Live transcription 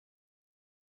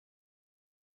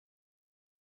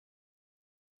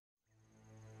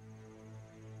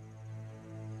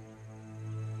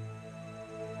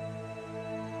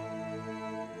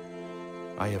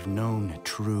I have known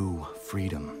true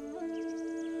freedom.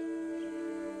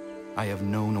 I have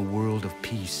known a world of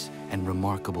peace and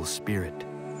remarkable spirit.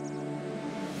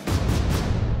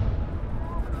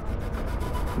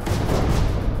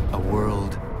 A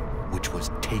world which was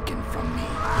taken from me.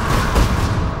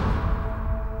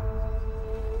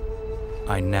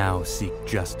 I now seek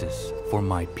justice for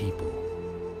my people.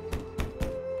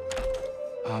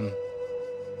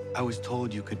 I was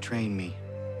told you could train me.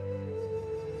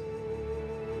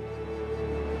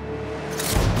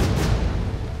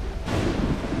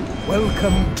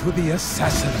 Welcome to the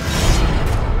Assassins.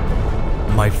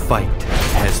 My fight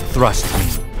has thrust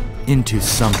me into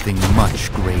something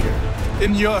much greater.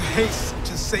 In your haste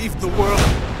to save the world,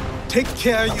 take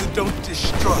care you don't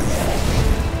destroy it.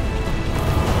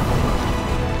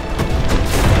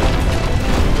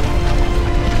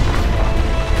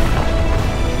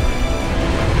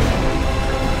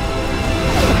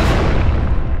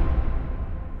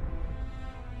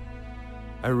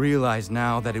 I realize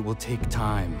now that it will take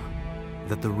time,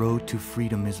 that the road to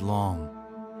freedom is long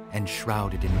and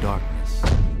shrouded in darkness.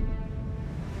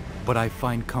 But I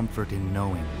find comfort in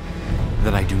knowing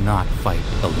that I do not fight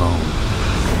alone.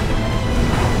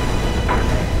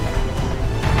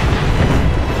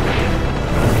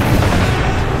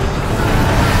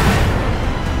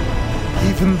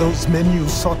 Even those men you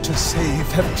sought to save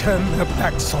have turned their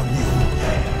backs on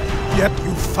you. Yet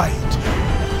you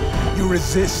fight. You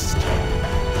resist.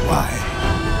 Why?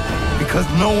 Because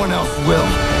no one else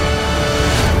will.